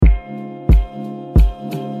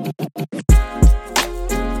What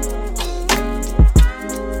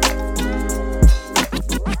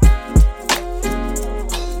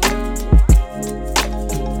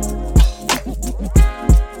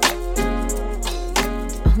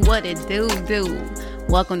it do?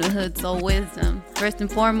 Welcome to Hood Soul Wisdom. First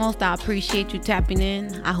and foremost, I appreciate you tapping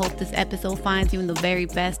in. I hope this episode finds you in the very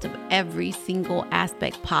best of every single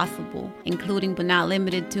aspect possible, including but not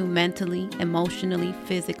limited to mentally, emotionally,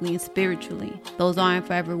 physically, and spiritually. Those are and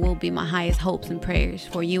forever will be my highest hopes and prayers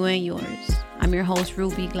for you and yours. I'm your host,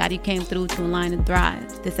 Ruby. Glad you came through to Align and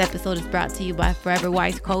Thrive. This episode is brought to you by Forever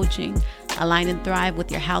Wise Coaching. Align and thrive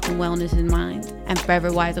with your health and wellness in mind. And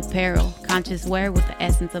Forever Wise Apparel, conscious wear with the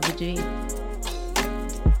essence of a G.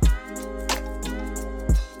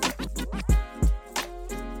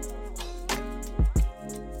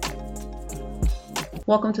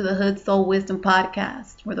 Welcome to the Hood Soul Wisdom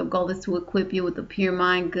Podcast, where the goal is to equip you with a pure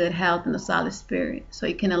mind, good health, and a solid spirit, so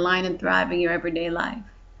you can align and thrive in your everyday life.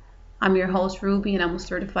 I'm your host, Ruby, and I'm a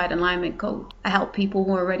certified alignment coach. I help people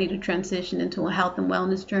who are ready to transition into a health and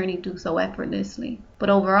wellness journey do so effortlessly. But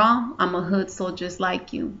overall, I'm a hood soul just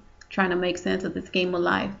like you, trying to make sense of this game of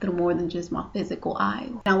life through more than just my physical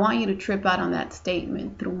eyes. And I want you to trip out on that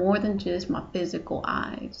statement, through more than just my physical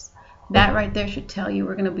eyes. That right there should tell you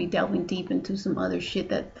we're going to be delving deep into some other shit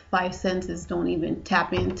that the five senses don't even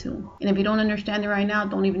tap into. And if you don't understand it right now,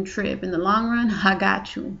 don't even trip. In the long run, I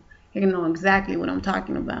got you. You're going to know exactly what I'm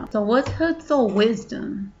talking about. So what's Hood Soul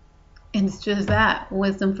Wisdom? And it's just that,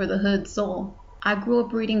 wisdom for the hood soul. I grew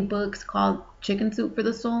up reading books called Chicken Soup for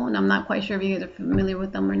the Soul, and I'm not quite sure if you guys are familiar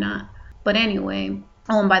with them or not. But anyway,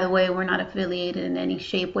 and by the way, we're not affiliated in any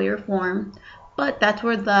shape, way, or form. But that's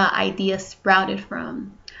where the idea sprouted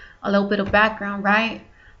from. A little bit of background, right?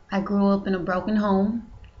 I grew up in a broken home.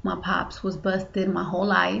 My pops was busted my whole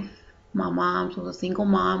life. My mom was a single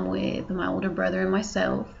mom with my older brother and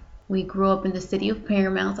myself. We grew up in the city of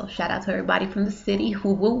Paramount, so shout out to everybody from the city.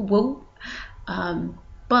 Woo, woo, woo.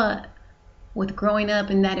 But with growing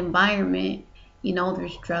up in that environment, you know,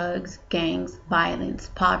 there's drugs, gangs,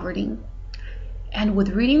 violence, poverty. And with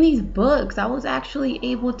reading these books, I was actually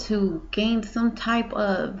able to gain some type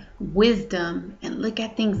of wisdom and look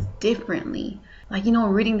at things differently. Like, you know,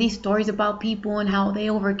 reading these stories about people and how they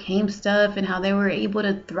overcame stuff and how they were able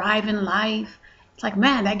to thrive in life. It's like,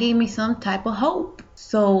 man, that gave me some type of hope.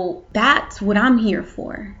 So that's what I'm here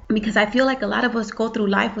for. Because I feel like a lot of us go through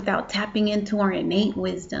life without tapping into our innate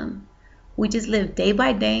wisdom. We just live day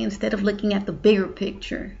by day instead of looking at the bigger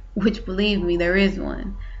picture, which, believe me, there is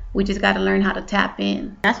one. We just got to learn how to tap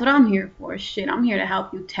in. That's what I'm here for. Shit, I'm here to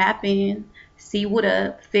help you tap in, see what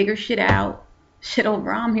up, figure shit out. Shit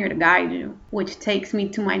over, I'm here to guide you. Which takes me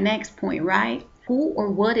to my next point, right? Who or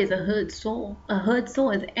what is a hood soul? A hood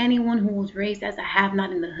soul is anyone who was raised as a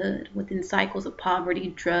have-not in the hood, within cycles of poverty,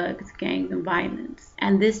 drugs, gangs, and violence.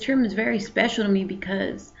 And this term is very special to me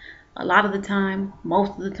because a lot of the time,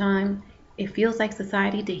 most of the time, it feels like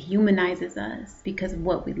society dehumanizes us because of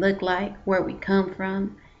what we look like, where we come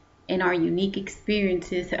from, and our unique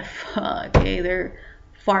experiences that they're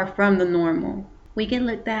far from the normal. We get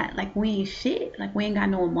looked at like we ain't shit, like we ain't got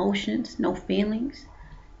no emotions, no feelings.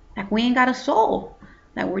 Like we ain't got a soul.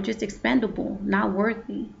 Like we're just expendable, not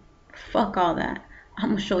worthy. Fuck all that.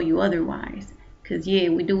 I'm gonna show you otherwise. Cause yeah,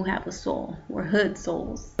 we do have a soul. We're hood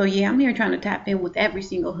souls. So yeah, I'm here trying to tap in with every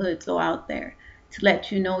single hood soul out there to let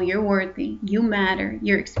you know you're worthy, you matter,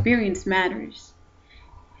 your experience matters.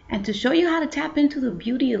 And to show you how to tap into the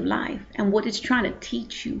beauty of life and what it's trying to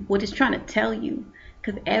teach you, what it's trying to tell you.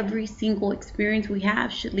 Because every single experience we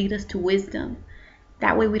have should lead us to wisdom.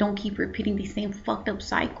 That way we don't keep repeating these same fucked up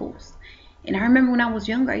cycles. And I remember when I was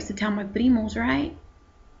younger, I used to tell my primos, right?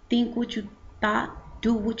 Think what you thought,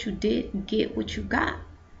 do what you did, get what you got.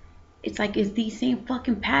 It's like it's these same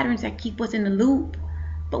fucking patterns that keep us in the loop,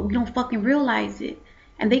 but we don't fucking realize it.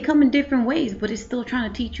 And they come in different ways, but it's still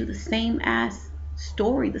trying to teach you the same ass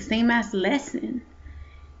story, the same ass lesson.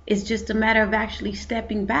 It's just a matter of actually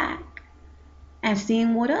stepping back and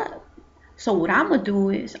seeing what up. So what I'm going to do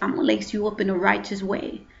is I'm going to lace you up in a righteous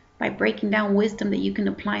way by breaking down wisdom that you can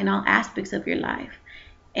apply in all aspects of your life.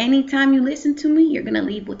 Anytime you listen to me, you're going to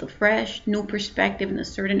leave with a fresh, new perspective in a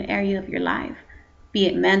certain area of your life, be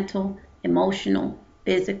it mental, emotional,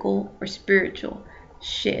 physical, or spiritual.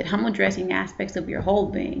 Shit, I'm addressing aspects of your whole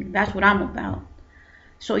being. That's what I'm about.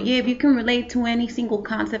 So yeah, if you can relate to any single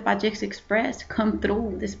concept I just expressed, come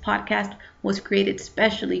through. This podcast was created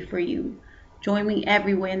specially for you. Join me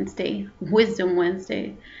every Wednesday, Wisdom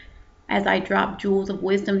Wednesday, as I drop jewels of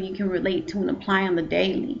wisdom you can relate to and apply on the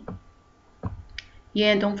daily.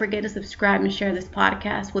 Yeah, and don't forget to subscribe and share this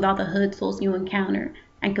podcast with all the hood souls you encounter.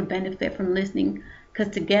 and could benefit from listening,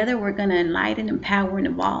 because together we're going to enlighten, empower, and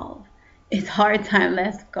evolve. It's hard time.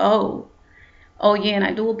 Let's go. Oh, yeah, and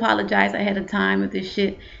I do apologize ahead of time if this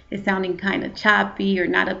shit is sounding kind of choppy or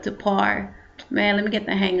not up to par. Man, let me get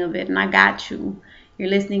the hang of it, and I got you. Your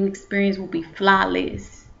listening experience will be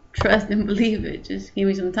flawless. Trust and believe it. Just give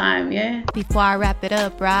me some time, yeah? Before I wrap it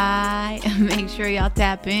up, right? Make sure y'all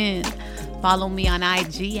tap in. Follow me on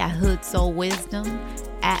IG at Hood Soul Wisdom,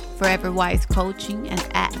 at Forever Wise Coaching, and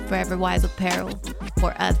at Forever Wise Apparel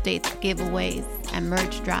for updates, giveaways, and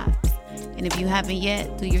merch drops. And if you haven't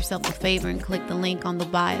yet, do yourself a favor and click the link on the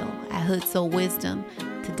bio at Hood Soul Wisdom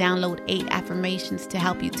to download 8 affirmations to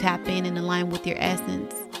help you tap in and align with your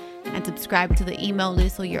essence. And subscribe to the email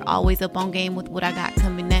list so you're always up on game with what I got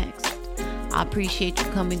coming next. I appreciate you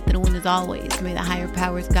coming through, and as always, may the higher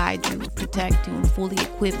powers guide you, protect you, and fully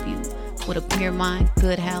equip you with a pure mind,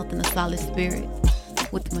 good health, and a solid spirit.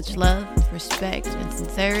 With much love, respect, and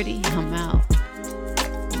sincerity, I'm out.